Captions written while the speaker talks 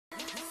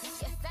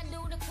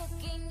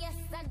yes,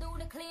 I do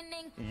the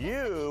cleaning.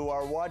 You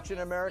are watching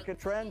America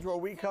Trends, where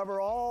we cover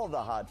all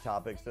the hot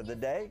topics of the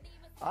day.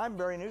 I'm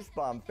Barry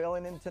Nussbaum,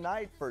 filling in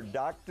tonight for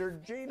Dr.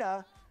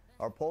 Gina.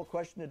 Our poll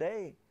question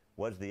today: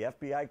 was the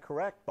FBI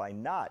correct by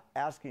not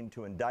asking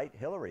to indict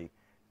Hillary?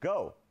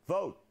 Go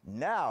vote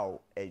now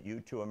at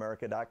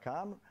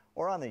u2america.com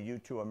or on the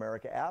U2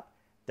 America app.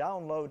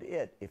 Download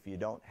it if you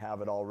don't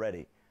have it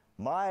already.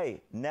 My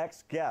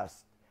next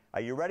guest,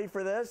 are you ready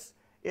for this?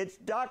 It's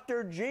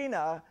Dr.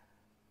 Gina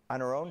on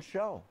her own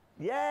show.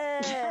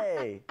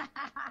 Yay!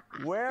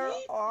 Where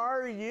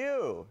are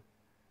you?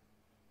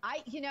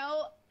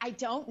 I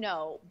don't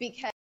know,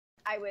 because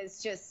I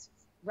was just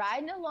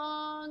riding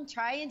along,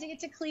 trying to get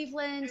to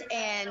Cleveland,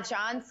 and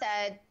John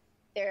said,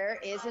 there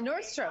is a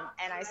Nordstrom.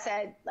 And I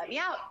said, let me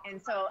out.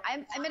 And so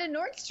I'm at a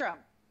Nordstrom.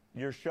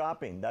 You're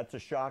shopping. That's a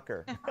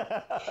shocker.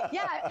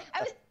 Yeah,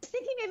 I was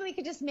thinking maybe we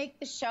could just make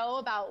the show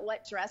about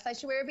what dress I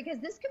should wear, because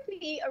this could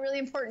be a really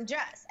important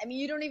dress. I mean,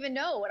 you don't even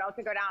know what else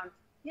could go down,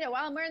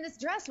 while I'm wearing this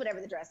dress,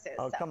 whatever the dress is.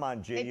 Oh, so, come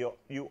on, G.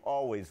 You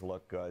always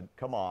look good.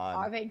 Come on.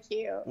 Oh, thank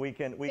you. We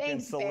can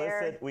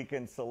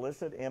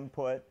solicit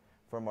input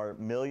from our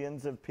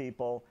millions of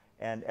people,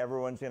 and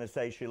everyone's going to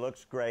say she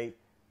looks great.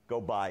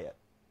 Go buy it.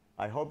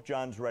 I hope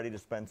John's ready to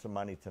spend some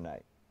money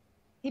tonight.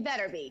 He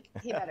better be.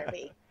 He better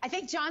be. I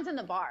think John's in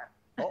the bar.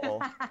 Uh-oh.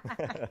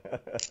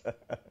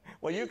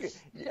 Well,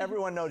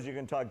 everyone knows you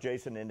can talk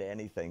Jason into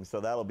anything,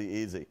 so that'll be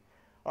easy.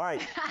 All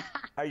right.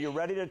 Are you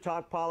ready to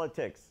talk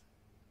politics?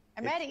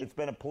 I'm ready. It's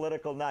been a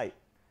political night.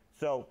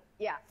 So,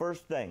 yeah.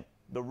 First thing,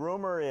 the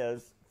rumor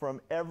is from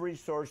every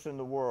source in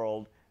the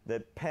world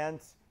that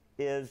Pence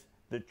is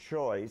the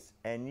choice,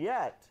 and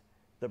yet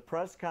the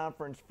press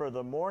conference for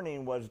the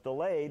morning was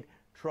delayed.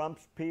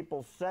 Trump's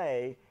people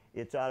say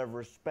it's out of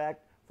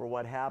respect for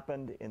what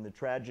happened in the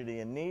tragedy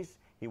in Nice.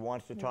 He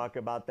wants to talk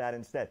about that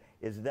instead.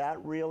 Is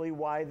that really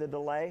why the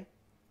delay?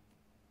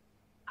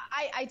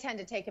 I tend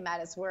to take him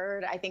at his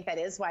word. I think that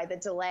is why the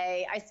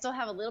delay. I still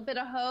have a little bit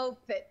of hope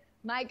that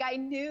my guy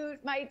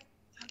Newt might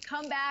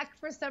come back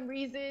for some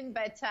reason,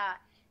 but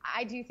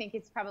I do think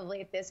it's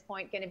probably at this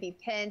point going to be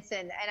Pence.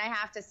 And I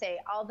have to say,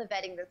 all the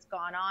vetting that's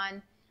gone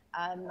on,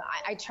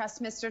 I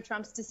trust Mr.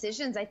 Trump's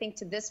decisions. I think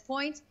to this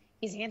point,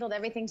 he's handled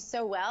everything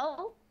so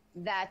well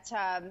that,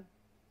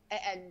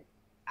 and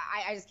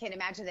I just can't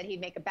imagine that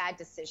he'd make a bad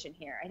decision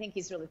here. I think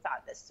he's really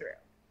thought this through.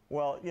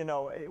 Well,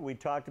 we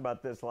talked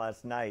about this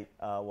last night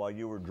while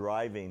you were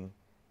driving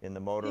in the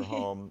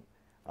motorhome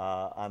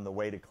on the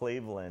way to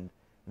Cleveland,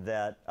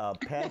 that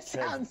Pence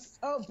that sounds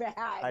so bad.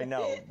 I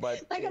know,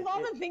 but like of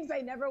all the things I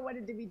never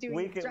wanted to be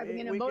doing, driving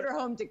in a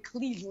motorhome to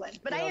Cleveland.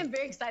 But I am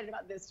very excited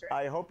about this trip.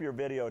 I hope you're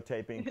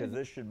videotaping, because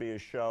this should be a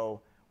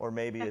show or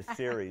maybe a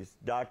series.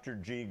 Dr.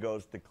 G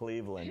goes to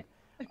Cleveland.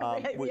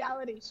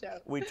 Reality show.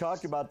 We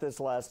talked about this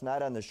last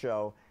night on the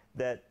show,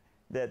 that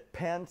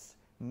Pence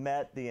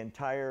met the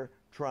entire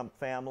Trump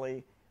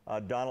family.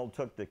 Donald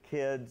took the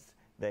kids.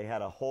 They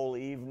had a whole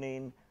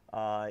evening.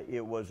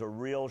 It was a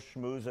real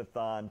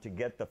schmoozathon to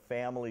get the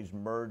families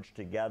merged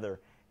together.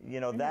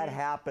 That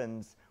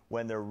happens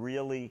when there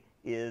really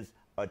is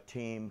a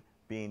team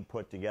being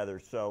put together.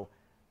 So,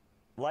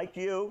 like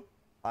you,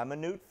 I'm a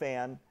Newt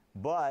fan,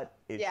 but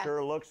it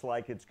sure looks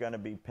like it's going to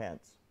be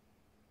Pence.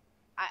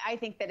 I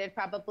think that it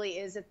probably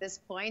is at this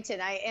point.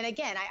 And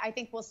again, I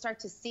think we'll start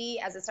to see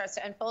as it starts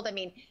to unfold. I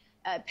mean,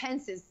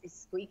 Pence is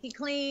squeaky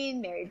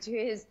clean, married to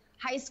his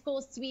high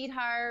school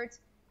sweetheart.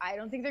 I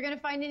don't think they're going to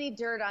find any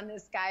dirt on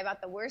this guy.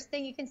 About the worst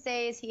thing you can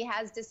say is he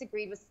has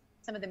disagreed with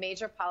some of the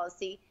major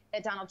policy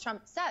that Donald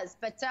Trump says.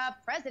 But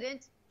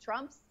President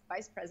Trump's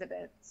vice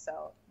president.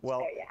 So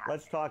well,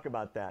 let's talk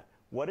about that.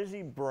 What does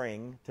he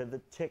bring to the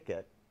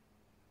ticket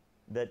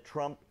that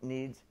Trump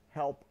needs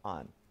help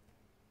on?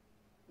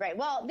 Right.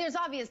 Well, there's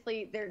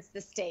the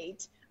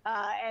state,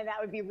 and that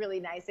would be really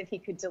nice if he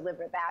could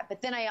deliver that.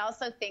 But then I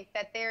also think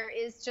that there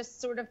is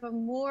just sort of a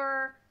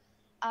more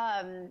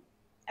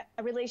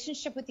a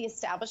relationship with the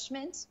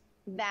establishment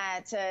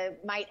that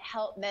might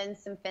help mend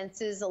some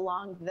fences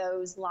along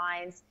those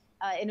lines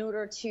in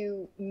order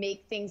to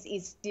make things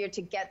easier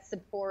to get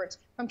support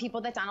from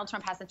people that Donald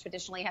Trump hasn't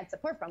traditionally had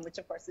support from, which,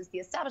 of course, is the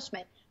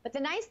establishment. But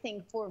the nice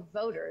thing for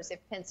voters, if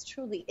Pence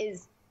truly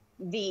is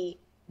the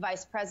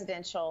vice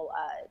presidential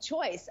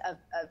choice of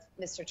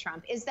Mr.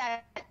 Trump, is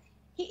that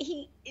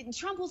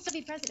Trump will still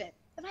be president.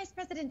 The vice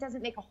president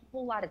doesn't make a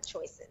whole lot of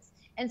choices.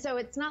 And so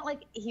it's not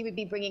like he would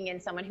be bringing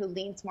in someone who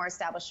leans more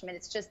establishment.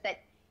 It's just that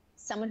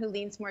someone who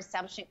leans more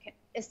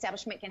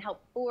establishment can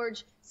help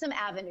forge some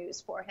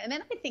avenues for him.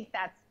 And I think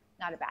that's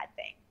not a bad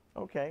thing.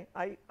 Okay,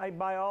 I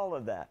buy all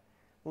of that.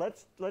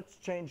 Let's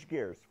change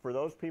gears. For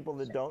those people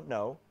that don't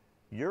know,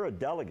 you're a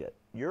delegate.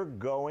 You're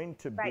going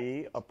to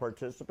be a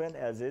participant,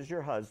 as is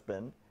your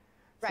husband.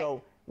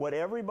 So what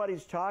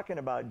everybody's talking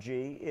about,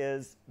 G,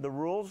 is the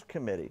Rules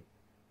Committee.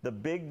 The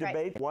big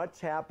debate,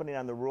 what's happening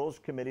on the Rules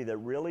Committee that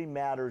really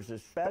matters,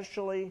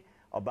 especially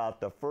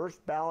about the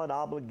first ballot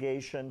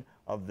obligation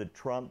of the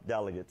Trump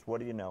delegates.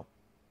 What do you know?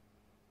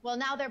 Well,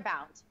 now they're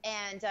bound,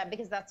 and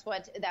because that's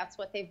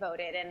what they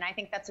voted, and I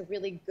think that's a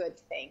really good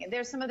thing. And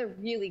there's some other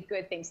really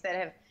good things that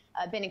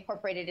have been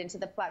incorporated into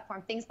the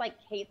platform, things like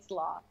Kate's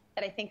Law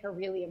that I think are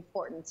really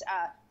important.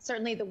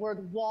 Certainly, the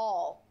word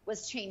wall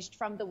was changed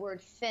from the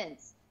word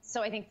fence,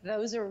 so I think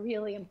those are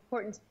really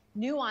important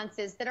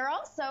nuances that are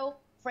also,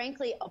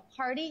 frankly, a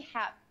party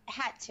hat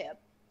tip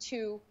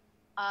to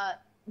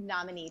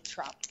nominee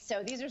Trump.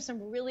 So these are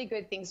some really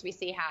good things we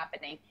see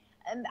happening.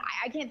 And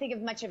I can't think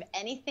of much of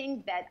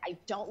anything that I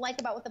don't like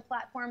about what the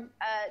platform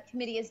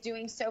committee is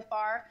doing so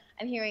far.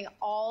 I'm hearing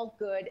all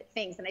good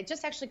things. And I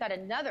just actually got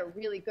another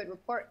really good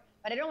report,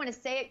 but I don't want to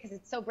say it because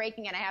it's so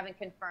breaking and I haven't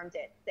confirmed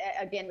it,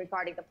 again,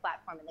 regarding the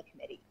platform and the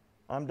committee.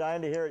 I'm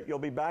dying to hear it. You'll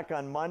be back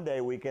on Monday.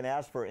 We can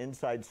ask for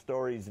inside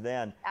stories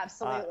then.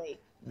 Absolutely.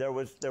 There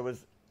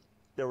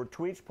were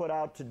tweets put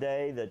out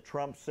today that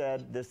Trump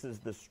said this is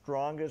the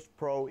strongest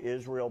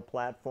pro-Israel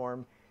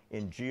platform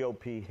in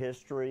GOP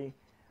history.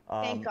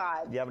 Thank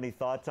God. Do you have any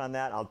thoughts on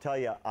that? I'll tell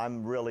you,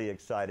 I'm really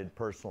excited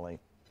personally.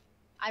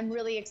 I'm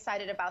really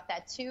excited about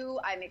that, too.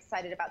 I'm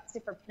excited about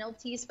stiffer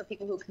penalties for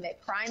people who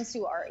commit crimes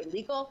who are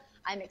illegal.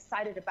 I'm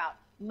excited about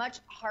much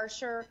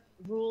harsher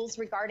rules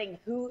regarding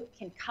who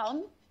can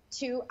come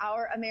to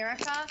our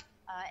America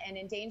and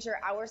endanger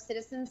our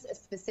citizens,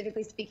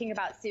 specifically speaking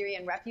about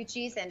Syrian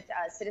refugees and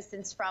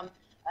citizens from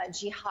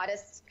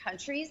jihadist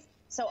countries.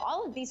 So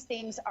all of these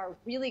things are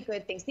really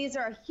good things. These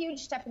are a huge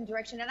step in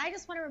direction. And I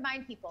just want to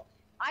remind people,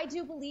 I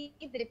do believe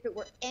that if it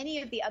were any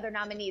of the other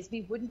nominees,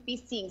 we wouldn't be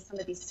seeing some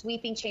of these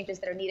sweeping changes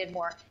that are needed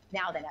more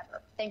now than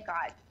ever. Thank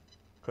God.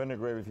 Couldn't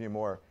agree with you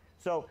more.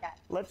 So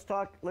let's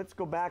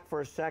go back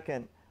for a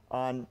second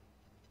on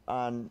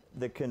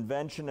the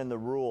convention and the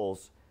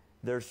rules.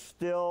 There's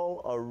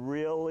still a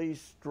really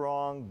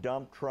strong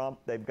dump Trump.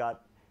 They've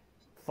got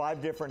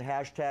 5 different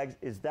hashtags.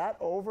 Is that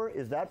over?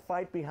 Is that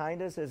fight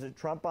behind us? Is it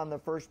Trump on the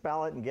first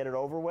ballot and get it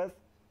over with?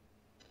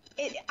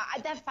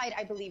 That fight,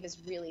 I believe, is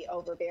really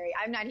over, Barry.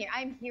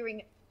 I'm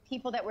hearing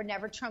people that were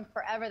never Trump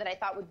forever that I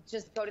thought would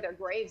just go to their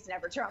graves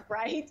never Trump,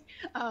 right?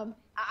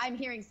 I'm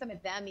hearing some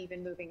of them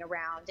even moving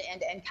around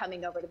and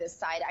coming over to this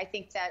side. I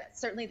think that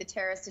certainly the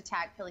terrorist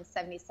attack killing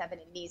 77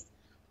 in Nice,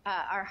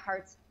 our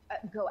hearts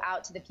go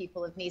out to the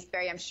people of Nice.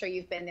 Barry, I'm sure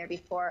you've been there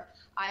before.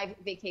 I've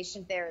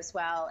vacationed there as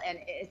well, and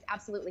it's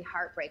absolutely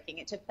heartbreaking.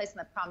 It took place on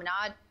the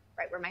promenade,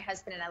 right where my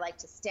husband and I like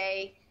to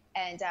stay.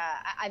 And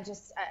I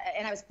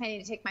was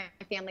planning to take my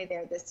family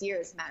there this year,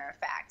 as a matter of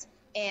fact.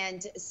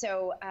 And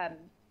so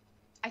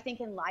I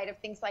think in light of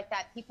things like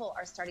that, people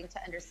are starting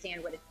to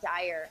understand what a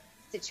dire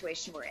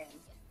situation we're in.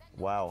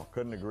 Wow,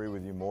 couldn't agree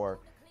with you more.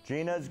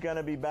 Gina's going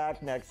to be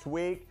back next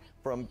week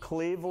from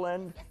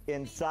Cleveland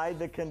inside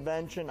the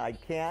convention. I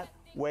can't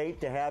wait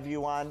to have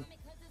you on.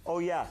 Oh,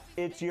 yeah,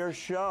 it's your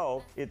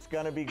show. It's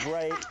going to be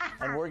great.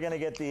 And we're going to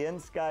get the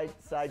inside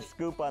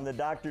scoop on the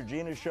Dr.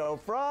 Gina show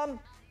from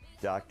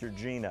Dr.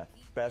 Gina.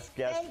 Best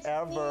guest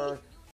ever.